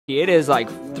It is like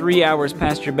 3 hours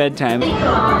past your bedtime.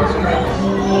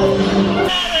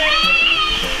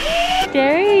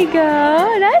 There you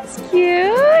go, that's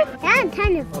cute. That's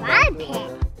kind of fun pit.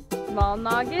 Small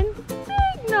noggin,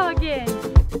 big noggin.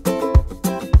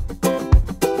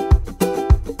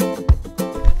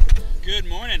 Good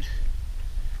morning.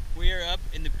 We are up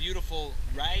in the beautiful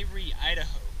Ryrie,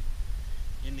 Idaho,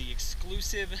 in the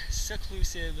exclusive,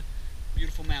 seclusive,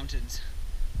 beautiful mountains.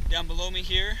 Down below me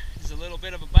here is a little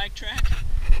bit of a bike track.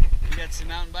 We got some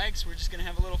mountain bikes. We're just gonna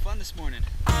have a little fun this morning.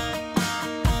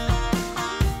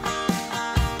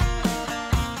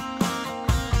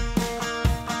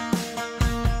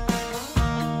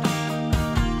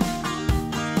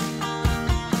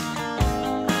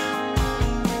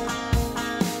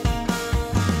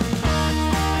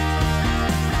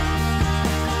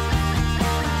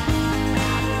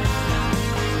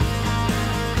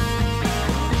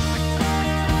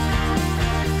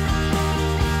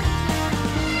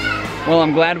 Well,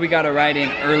 I'm glad we got a ride in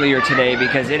earlier today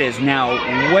because it is now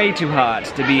way too hot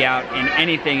to be out in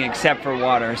anything except for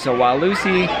water. So while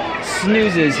Lucy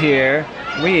snoozes here,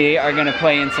 we are gonna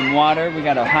play in some water. We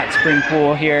got a hot spring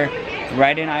pool here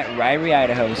right in Ryrie,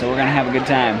 Idaho, so we're gonna have a good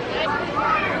time.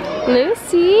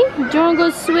 Lucy, do you wanna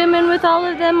go swimming with all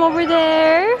of them over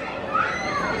there?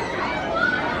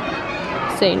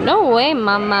 Say, no way,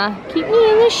 Mama. Keep me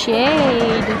in the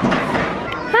shade.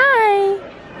 Hi.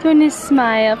 Do you want to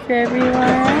smile for everyone?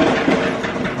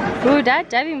 Ooh, that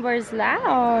diving board is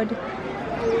loud.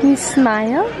 Can you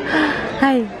smile?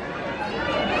 Hi.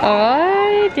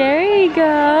 Oh, there you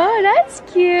go. That's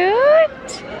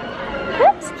cute.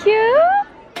 That's cute.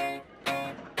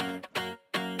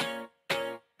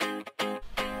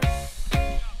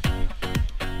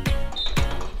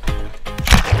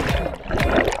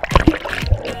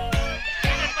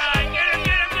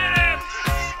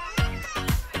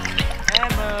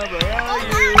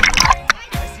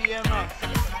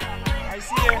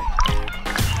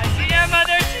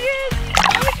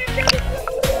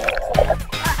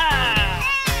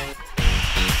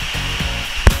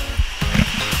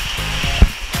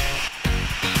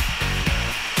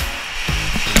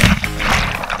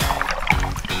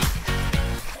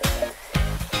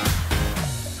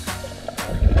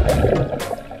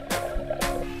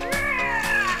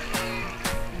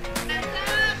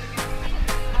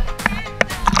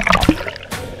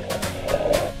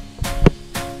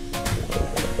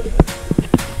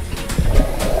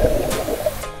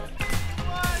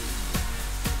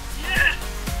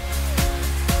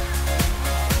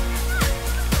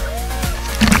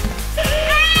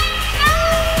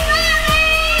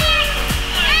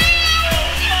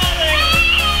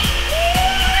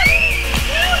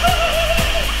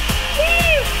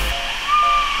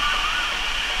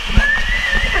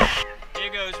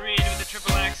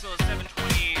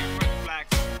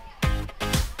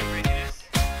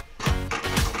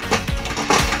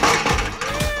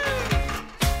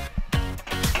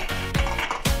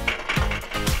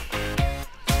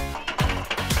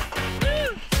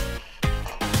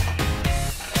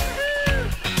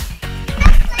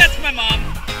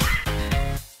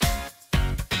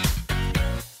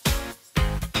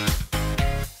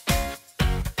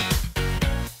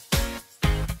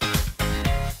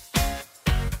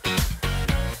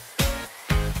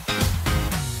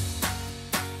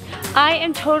 I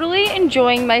am totally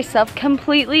enjoying myself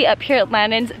completely up here at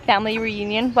Landon's family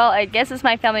reunion. Well, I guess it's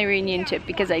my family reunion too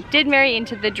because I did marry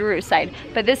into the Deru side,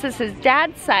 but this is his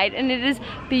dad's side and it is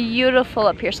beautiful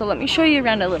up here. So let me show you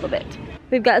around a little bit.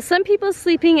 We've got some people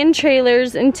sleeping in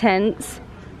trailers and tents.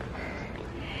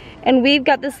 And we've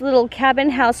got this little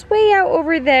cabin house way out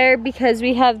over there because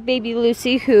we have baby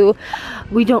Lucy who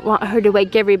we don't want her to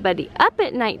wake everybody up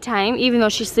at nighttime, even though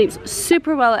she sleeps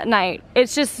super well at night.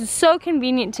 It's just so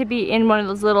convenient to be in one of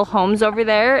those little homes over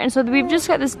there. And so we've just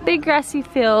got this big grassy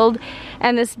field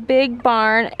and this big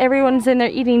barn. Everyone's in there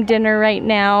eating dinner right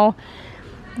now.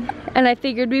 And I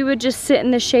figured we would just sit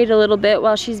in the shade a little bit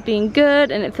while she's being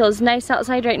good, and it feels nice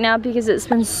outside right now because it's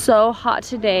been so hot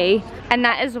today. And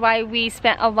that is why we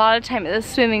spent a lot of time at the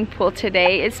swimming pool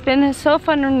today. It's been so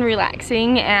fun and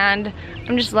relaxing and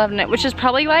I'm just loving it, which is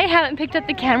probably why I haven't picked up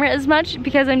the camera as much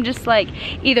because I'm just like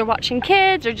either watching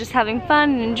kids or just having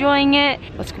fun and enjoying it.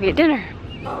 Let's go get dinner.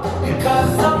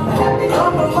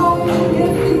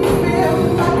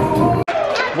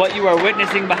 What you are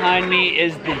witnessing behind me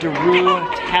is the Deru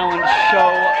talent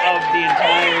show of the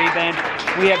entire event.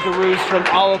 We have Derus from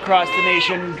all across the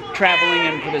nation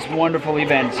traveling in for this wonderful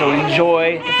event, so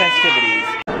enjoy the festivities.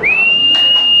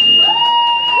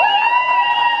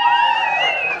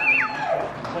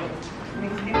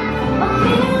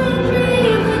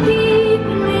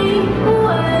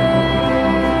 Away.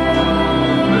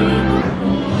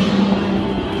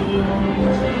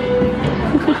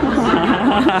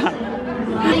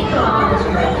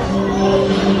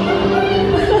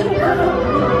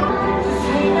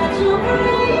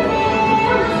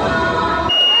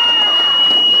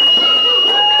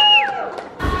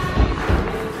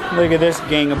 Look at this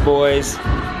gang of boys.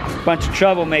 Bunch of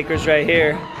troublemakers right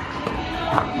here.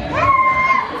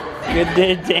 Good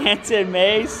day dancing,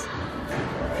 Mace.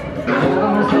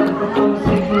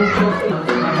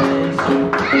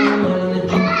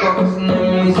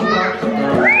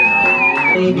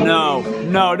 No,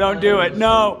 no, don't do it.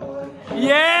 No.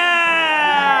 Yeah!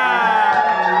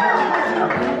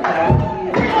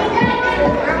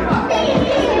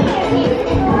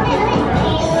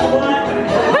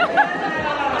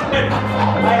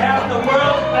 I have the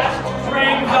world's best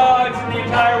trained dogs in the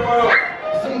entire world.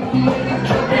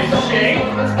 And shake.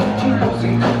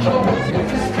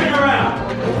 Spin around.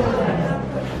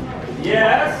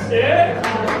 Yes, sit.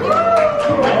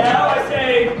 Now I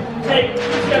say, take 2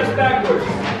 steps backwards.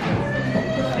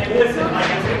 And listen, like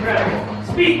it's incredible.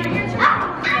 Speak.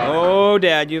 Oh,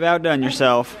 Dad, you've outdone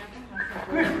yourself.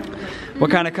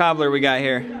 What kind of cobbler we got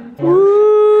here?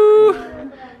 Woo!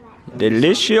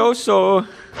 Delicioso.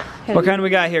 What kind we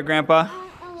got here, Grandpa?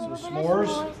 So s'mores.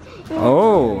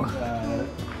 Oh.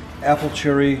 Apple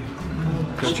cherry.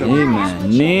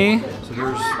 Amen. So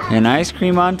there's And ice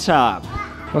cream on top.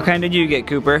 What kind did you get,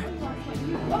 Cooper?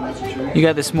 You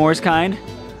got the s'mores kind?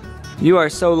 You are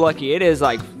so lucky. It is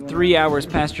like 3 hours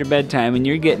past your bedtime and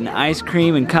you're getting ice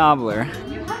cream and cobbler.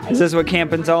 Is this what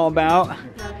camping's all about?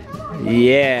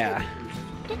 Yeah.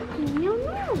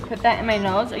 Put that in my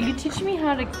nose. Are you teaching me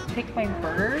how to pick my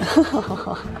burgers?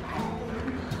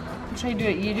 Should I do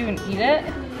it? You do and eat it?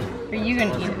 Or are you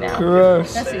gonna eat it now?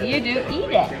 Gross. That's what you do.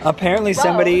 Eat it. Apparently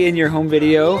somebody in your home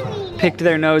video picked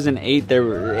their nose and ate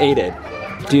it.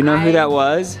 Do you know who that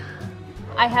was?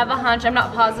 I have a hunch. I'm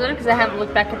not positive because I haven't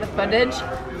looked back at the footage.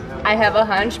 I have a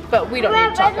hunch, but we don't need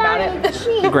to talk about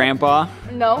it. Grandpa?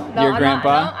 No, Your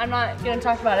grandpa? I'm not gonna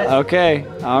talk about it. Okay,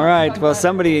 all right. Well,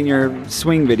 somebody in your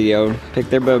swing video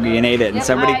picked their bogey and ate it, and Yep,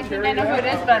 somebody. I think I know who it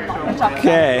is, but I'm not gonna talk about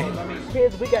it. Okay.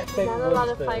 kids, we got big Not a lot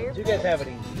of fire. You guys have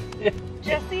any?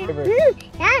 Jesse? That's a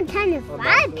ton of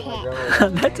fire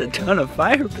pit. That's a ton of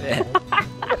fire pit.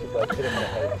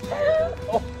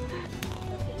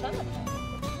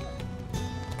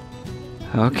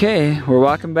 Okay, we're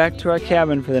walking back to our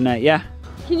cabin for the night. Yeah.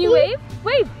 Can you wave?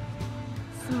 Wave.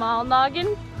 Small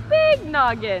noggin, big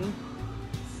noggin.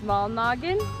 Small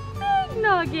noggin, big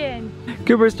noggin.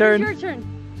 Cooper's turn. It's your turn.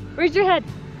 Where's your head?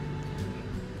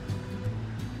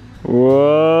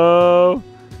 Whoa.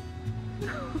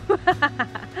 All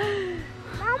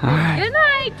right. Good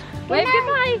night. Wave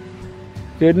goodbye.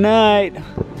 Good night.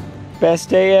 Best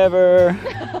day ever.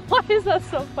 Why is that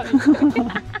so funny?